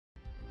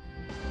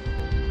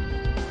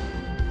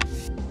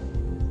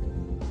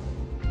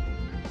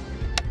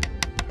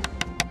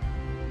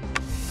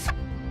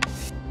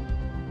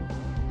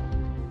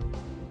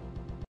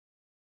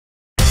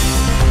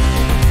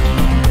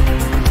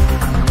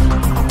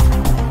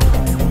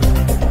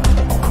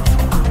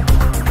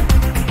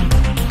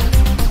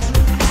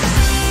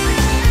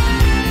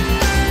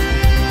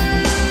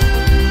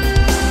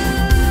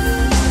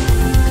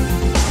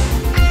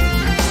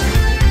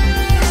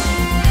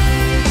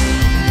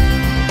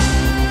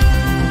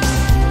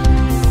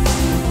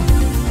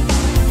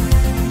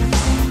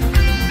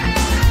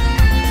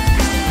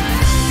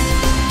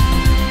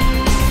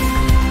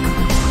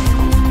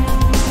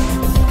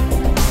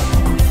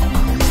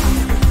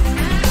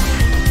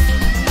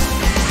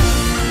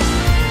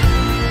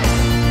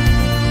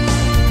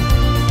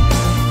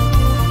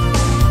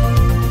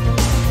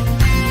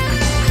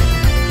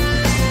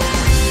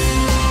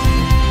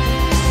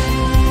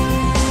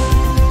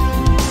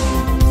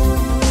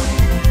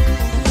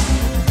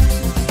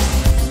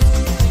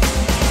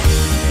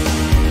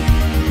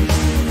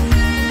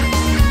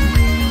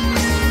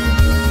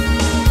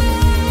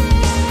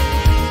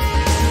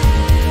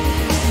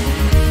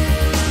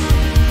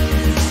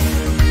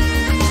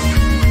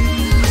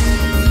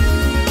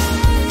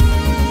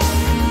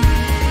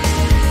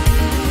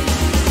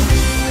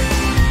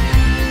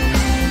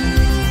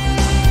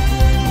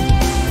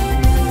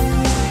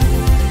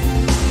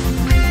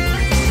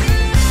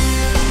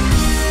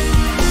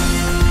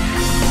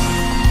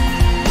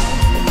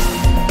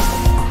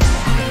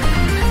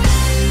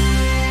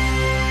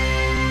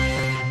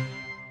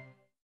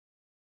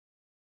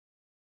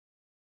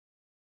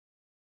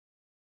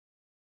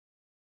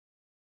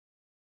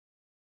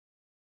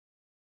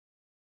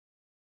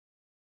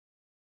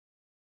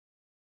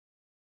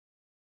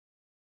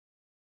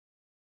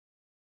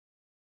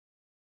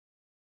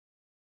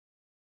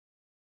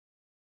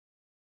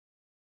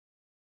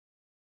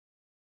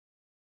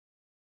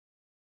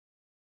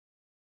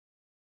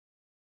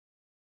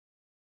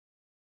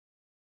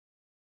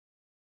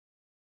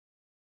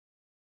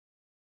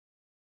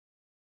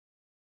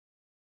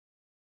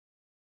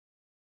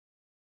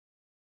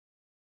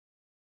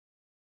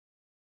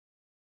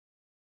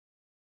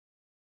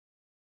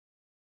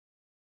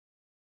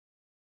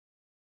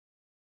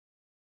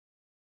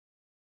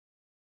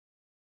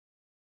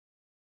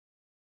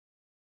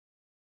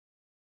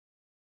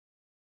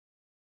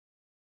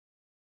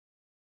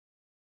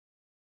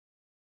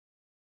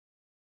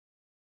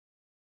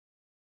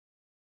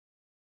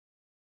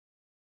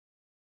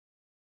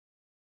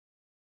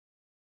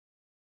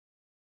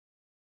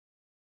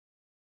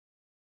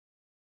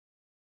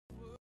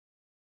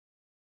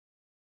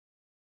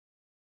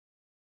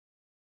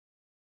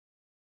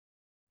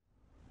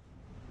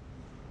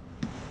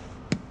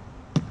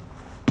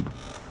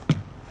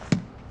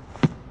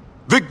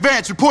Vic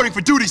Vance reporting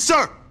for duty,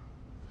 sir!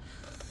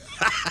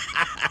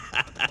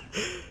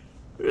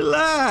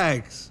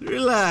 Relax,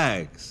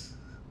 relax.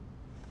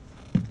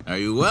 Are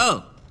you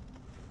well?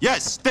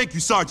 Yes, thank you,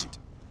 Sergeant.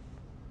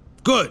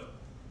 Good.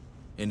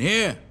 In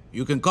here,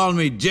 you can call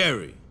me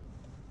Jerry.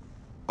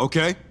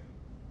 Okay.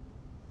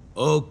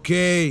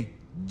 Okay,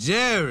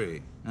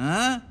 Jerry,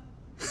 huh?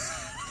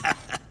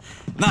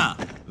 Now,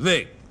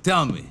 Vic,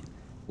 tell me,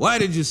 why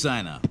did you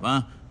sign up,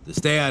 huh? To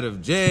stay out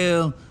of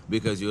jail?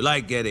 Because you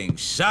like getting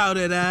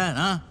shouted at,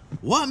 huh?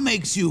 What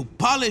makes you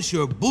polish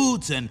your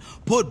boots and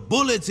put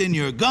bullets in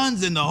your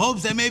guns in the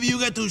hopes that maybe you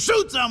get to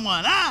shoot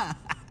someone, huh?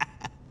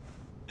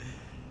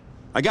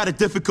 I got a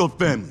difficult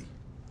family.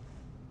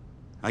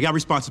 I got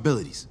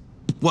responsibilities.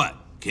 What,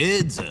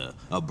 kids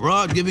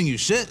abroad giving you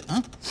shit,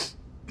 huh?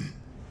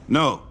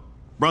 No,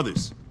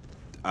 brothers.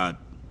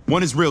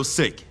 One is real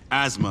sick,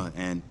 asthma,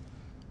 and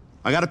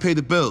I gotta pay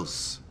the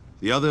bills.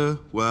 The other,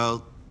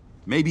 well,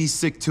 maybe he's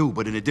sick too,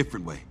 but in a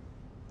different way.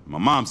 My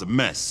mom's a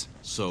mess.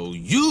 So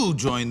you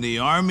joined the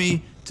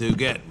army to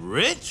get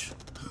rich?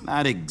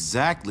 Not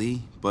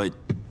exactly, but,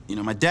 you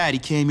know, my dad, he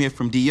came here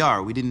from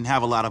DR. We didn't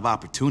have a lot of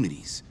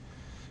opportunities.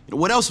 You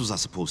know, what else was I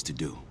supposed to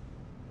do?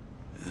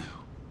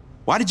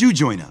 Why did you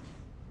join up?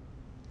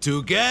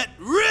 To get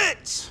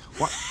rich!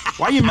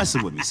 Why are you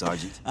messing with me,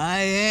 Sergeant?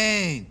 I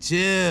ain't.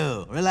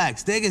 Chill.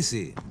 Relax. Take a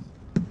seat.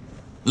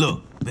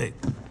 Look, Vic,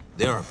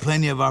 there are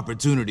plenty of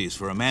opportunities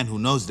for a man who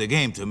knows the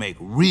game to make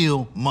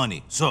real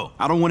money. So,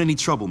 I don't want any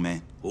trouble,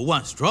 man. who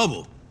wants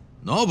trouble?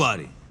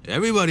 Nobody.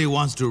 Everybody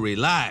wants to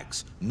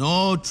relax.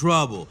 No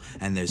trouble.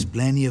 And there's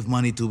plenty of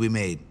money to be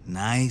made.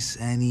 Nice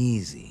and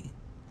easy.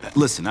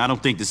 Listen, I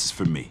don't think this is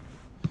for me.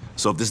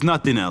 So if there's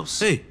nothing else...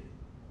 Hey,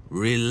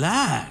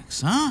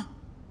 relax, huh?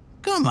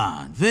 Come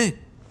on, Vic.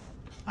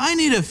 I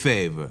need a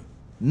favor.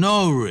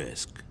 No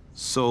risk.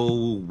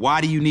 So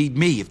why do you need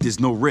me if there's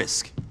no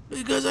risk?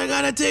 Because I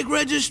gotta take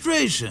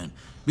registration.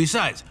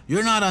 Besides,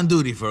 you're not on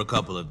duty for a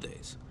couple of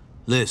days.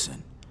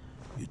 Listen,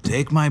 you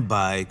take my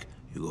bike,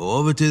 you go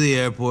over to the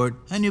airport,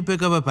 and you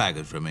pick up a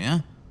package from me, huh?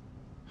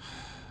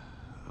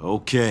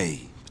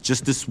 Okay,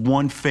 just this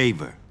one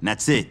favor, and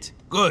that's it.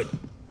 Good.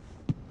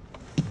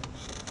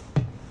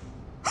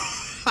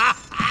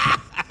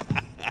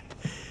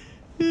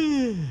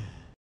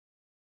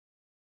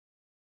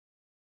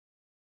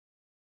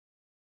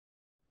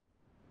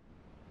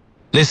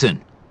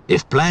 Listen,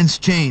 if plans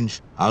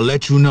change, I'll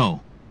let you know.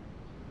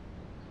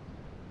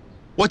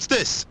 What's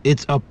this?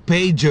 It's a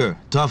pager,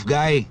 tough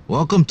guy.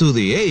 Welcome to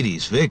the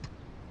 80s, Vic.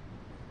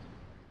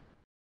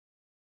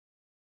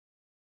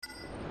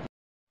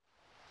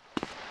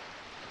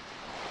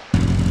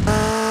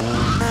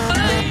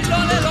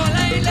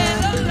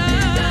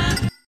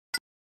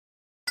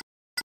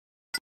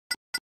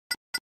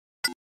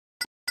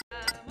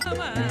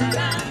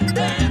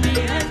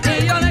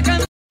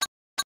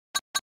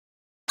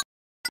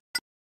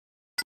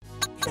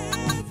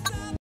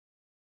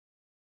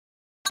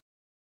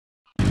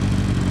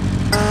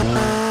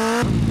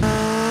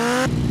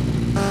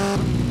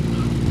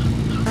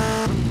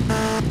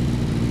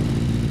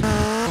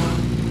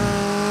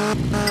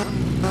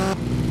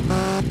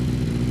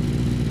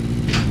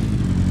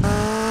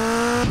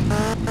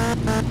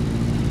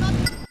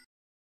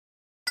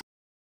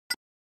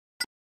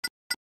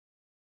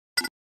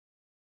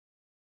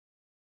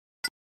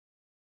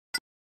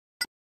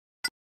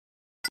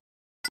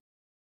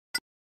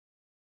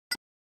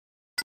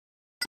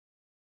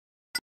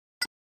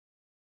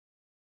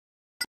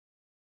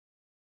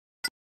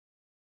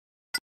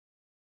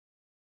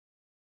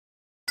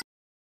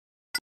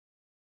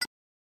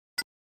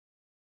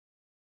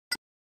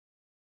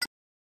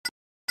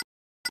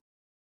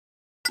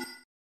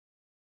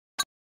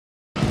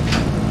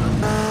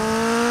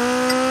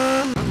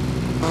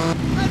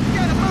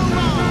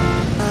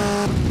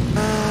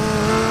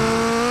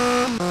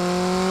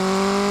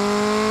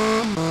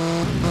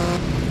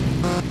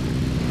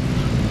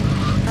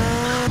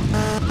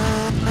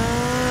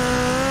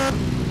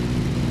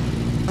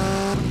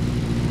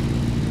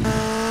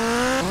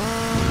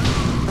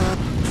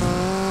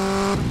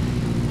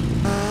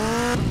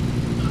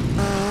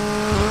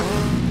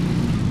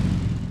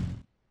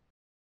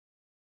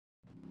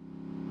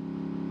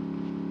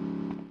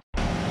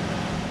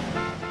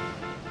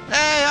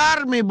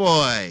 Army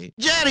boy,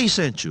 Jerry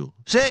sent you.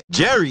 Say,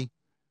 Jerry?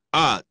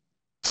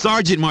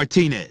 Sergeant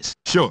Martinez.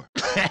 Sure.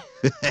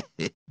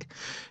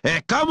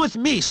 come with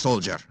me,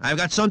 soldier. I've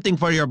got something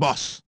for your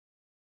boss.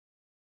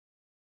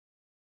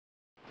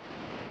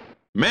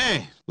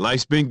 Man,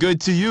 life's been good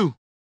to you.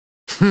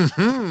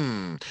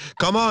 Come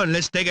on,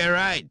 let's take a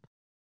ride.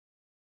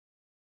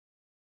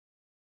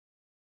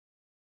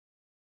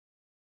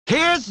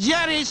 Here's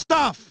Jerry's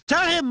stuff.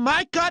 Tell him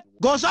my cut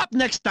goes up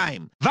next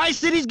time. Vice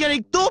City's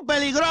getting too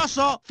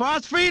peligroso for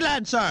us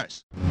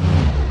freelancers.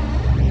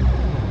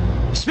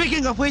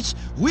 Speaking of which,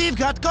 we've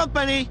got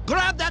company.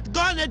 Grab that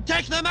gun and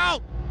take them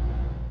out.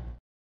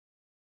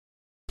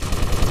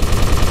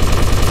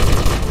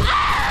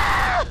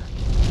 Ah!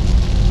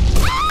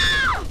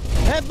 Ah!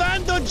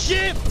 Abandoned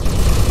ship!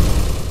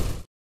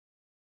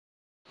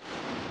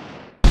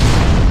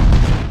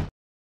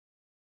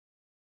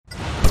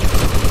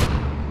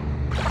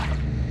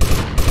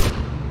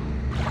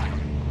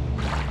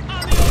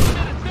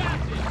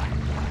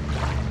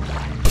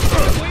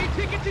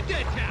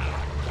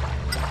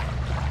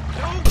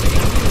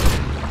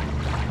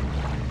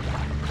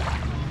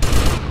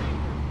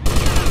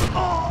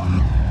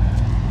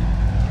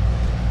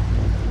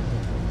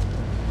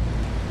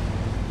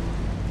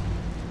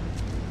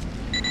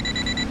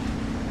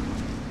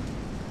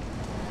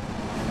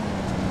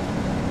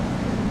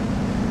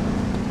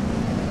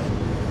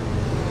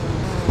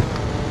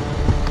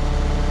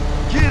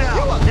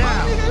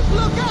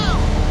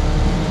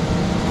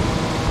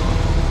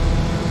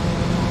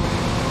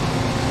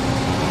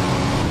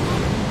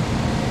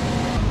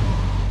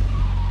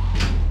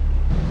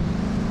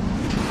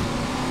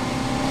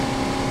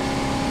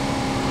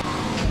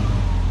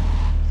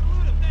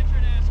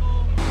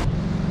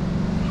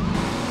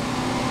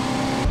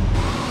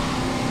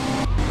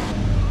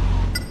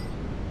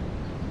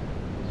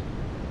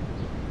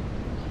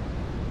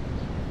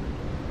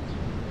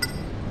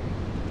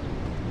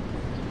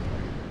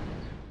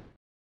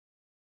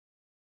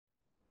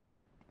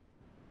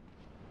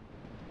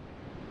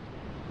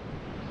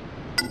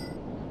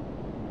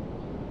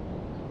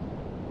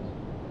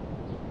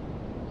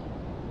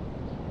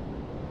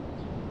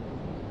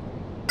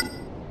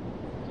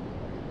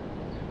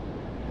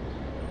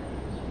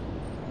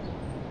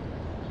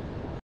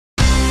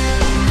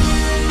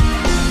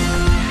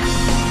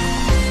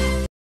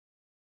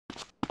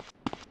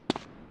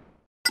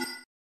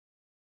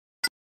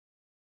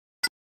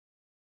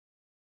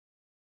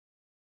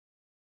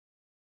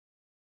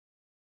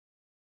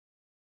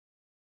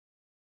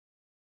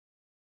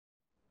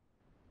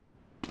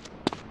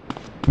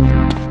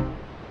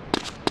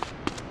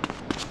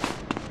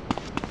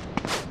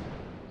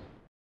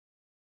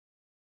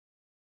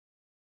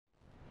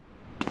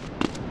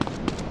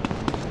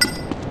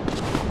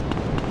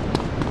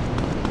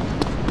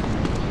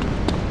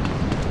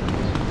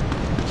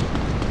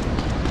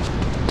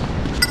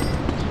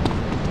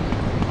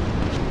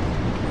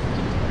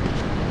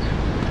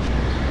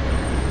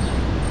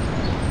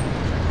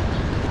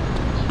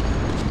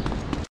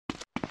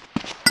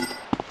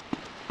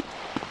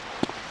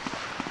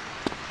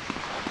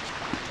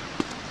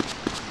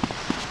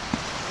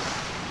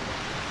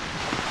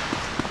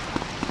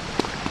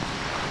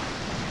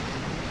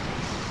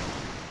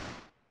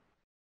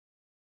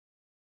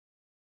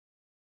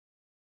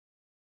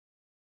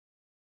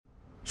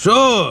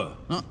 Sure.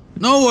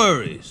 No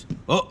worries.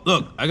 Oh,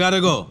 look, I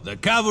gotta go. The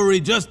cavalry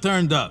just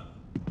turned up.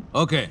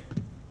 Okay,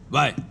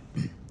 bye.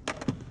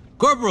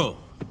 Corporal,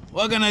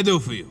 what can I do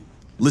for you?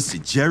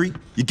 Listen, Jerry,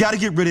 you gotta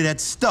get rid of that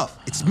stuff.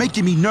 It's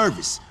making me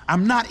nervous.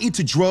 I'm not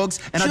into drugs,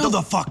 and I Chill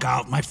don't— the fuck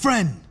out, my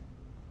friend.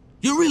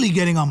 You're really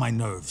getting on my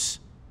nerves.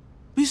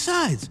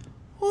 Besides,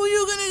 who are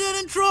you gonna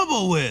get in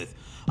trouble with?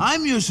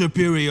 I'm your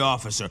superior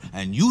officer,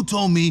 and you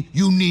told me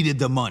you needed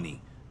the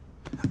money.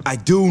 I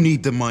do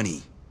need the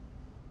money.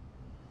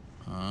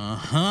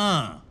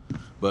 Uh-huh.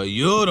 But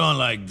you don't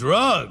like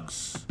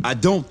drugs. I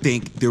don't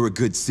think they're a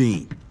good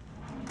scene.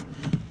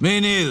 Me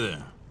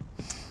neither.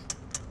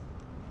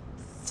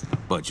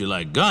 But you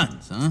like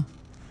guns, huh?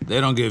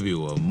 They don't give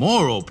you a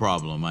moral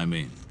problem, I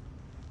mean.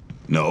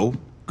 No.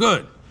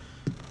 Good.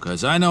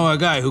 Because I know a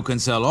guy who can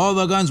sell all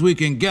the guns we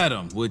can get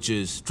him, which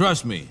is,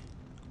 trust me,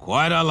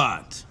 quite a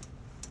lot.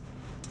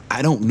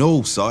 I don't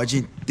know,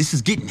 Sergeant. This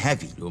is getting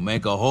heavy. You'll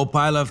make a whole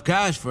pile of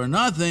cash for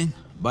nothing.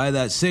 Buy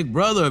that sick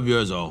brother of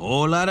yours a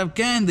whole lot of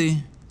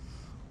candy.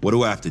 What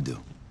do I have to do?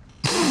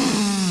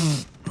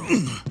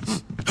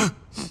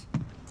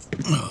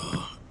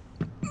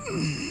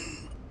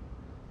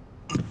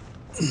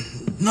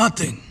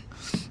 Nothing.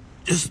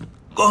 Just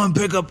go and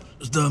pick up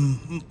the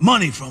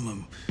money from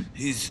him.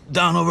 He's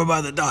down over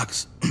by the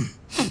docks.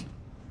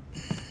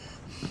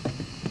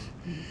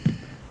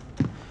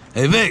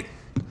 Hey, Vic.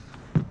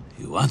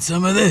 You want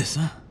some of this,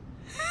 huh?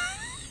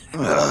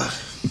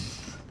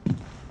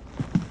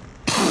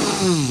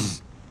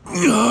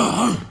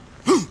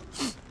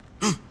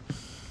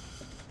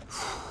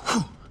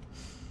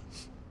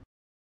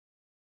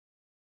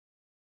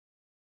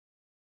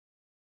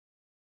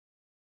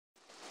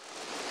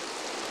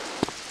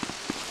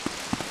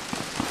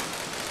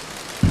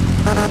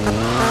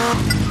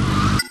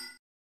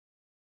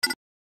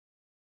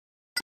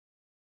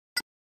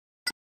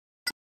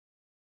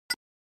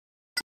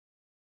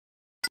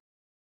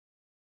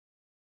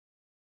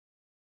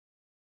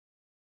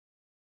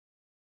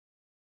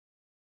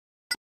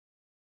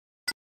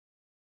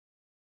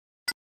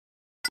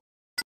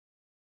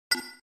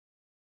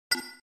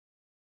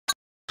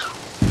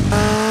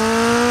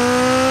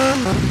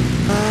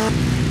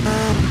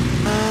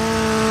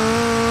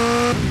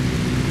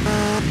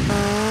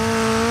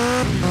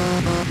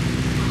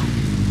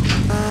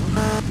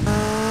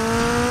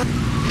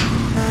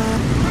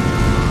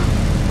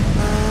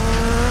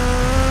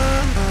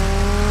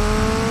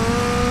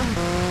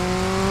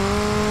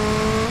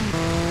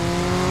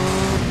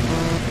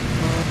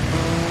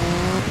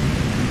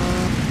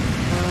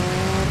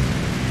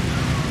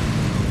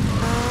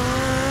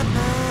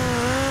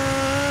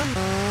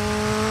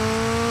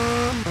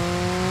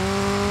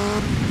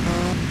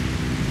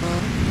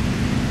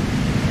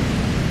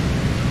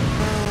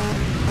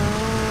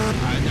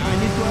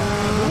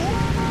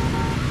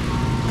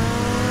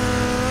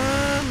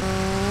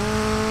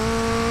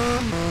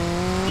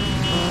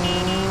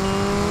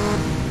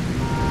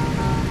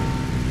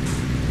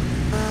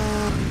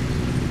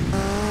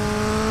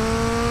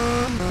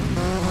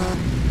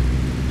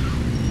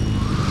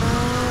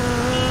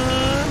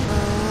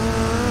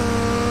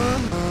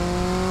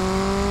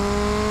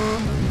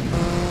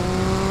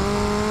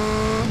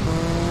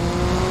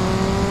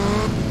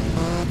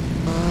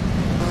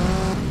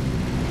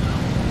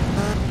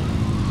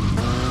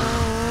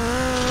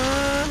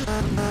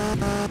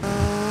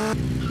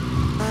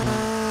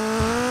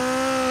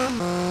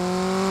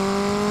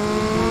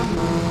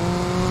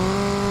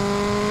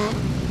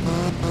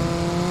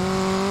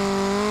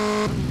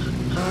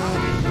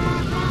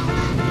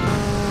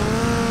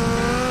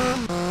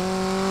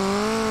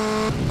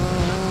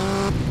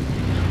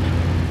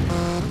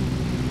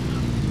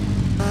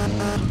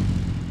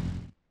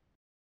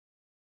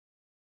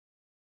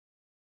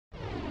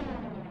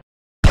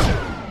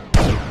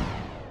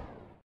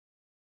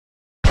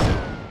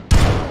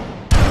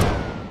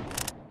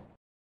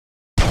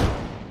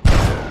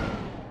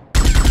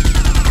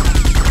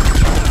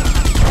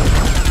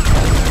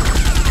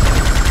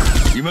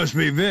 You must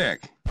be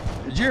Vic.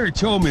 Jerry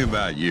told me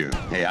about you.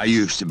 Hey, I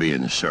used to be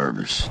in the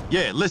service.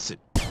 Yeah, listen.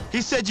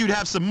 He said you'd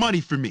have some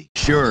money for me.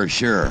 Sure.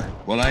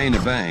 Well, I ain't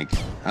a bank.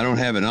 I don't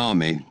have it on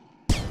me,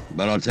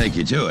 but I'll take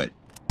you to it.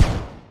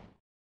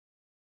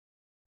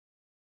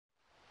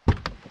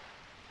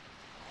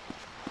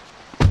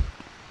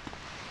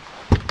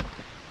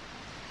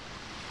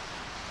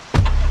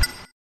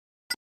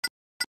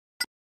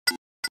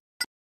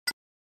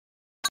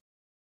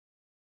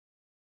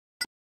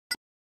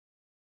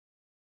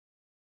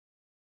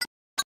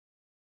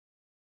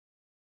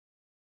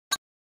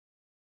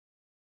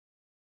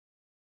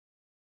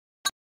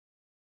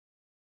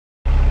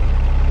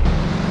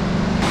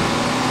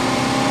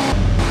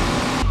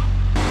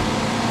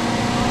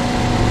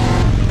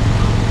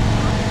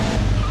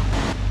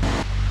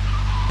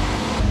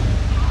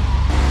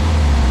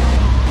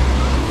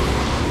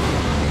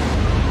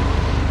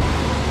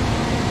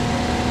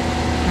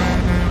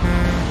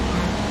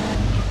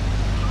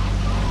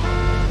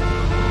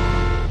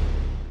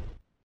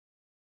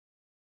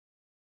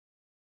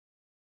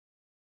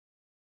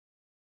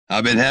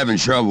 I've been having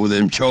trouble with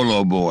them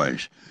Cholo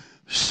boys.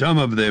 Some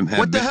of them have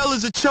What the hell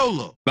is a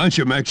Cholo? Bunch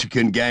of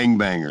Mexican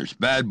gangbangers,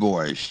 bad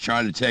boys,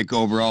 trying to take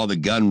over all the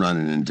gun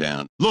running in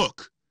town.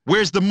 Look,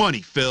 where's the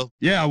money, Phil?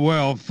 Yeah,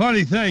 well,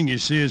 funny thing, you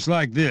see, it's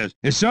like this.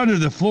 It's under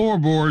the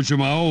floorboards of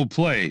my old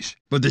place.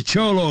 But the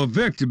Cholo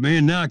evicted me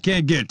and now I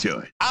can't get to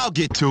it. I'll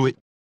get to it.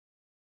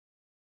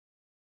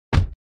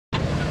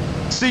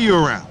 See you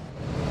around.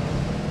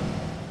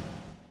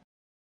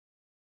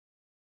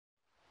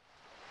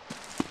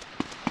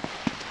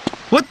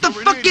 What the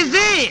fuck is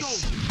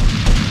this?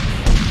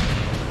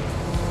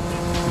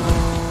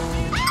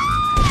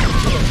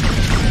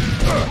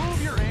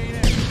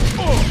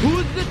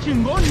 Who's the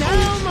chingon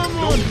now,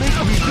 mamon? Don't make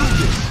me do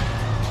this.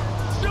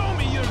 Show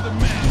me you're the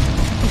man.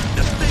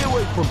 Just stay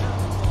away from me.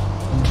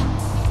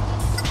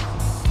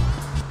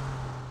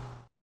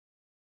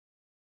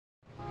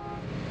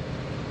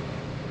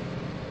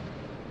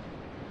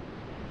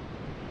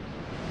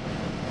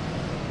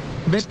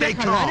 Stay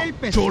calm.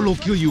 Cholo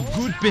kill you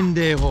good,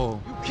 pendejo.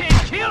 You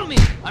can't kill me!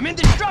 I'm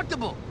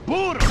indestructible!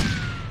 Puro!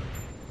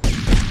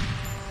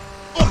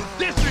 Oh,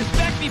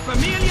 disrespect mi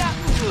familia?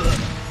 Ugh.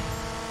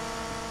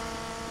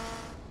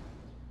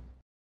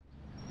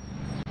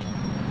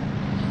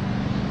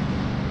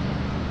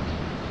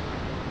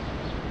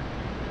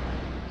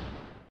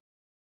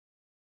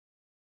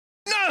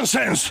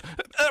 Nonsense!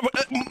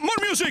 More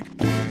music!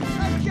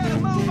 Let's get a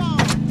move on!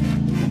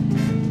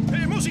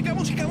 Hey, música,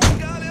 música,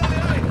 música, dale, dale,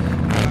 dale!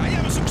 I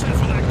am a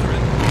successful actor.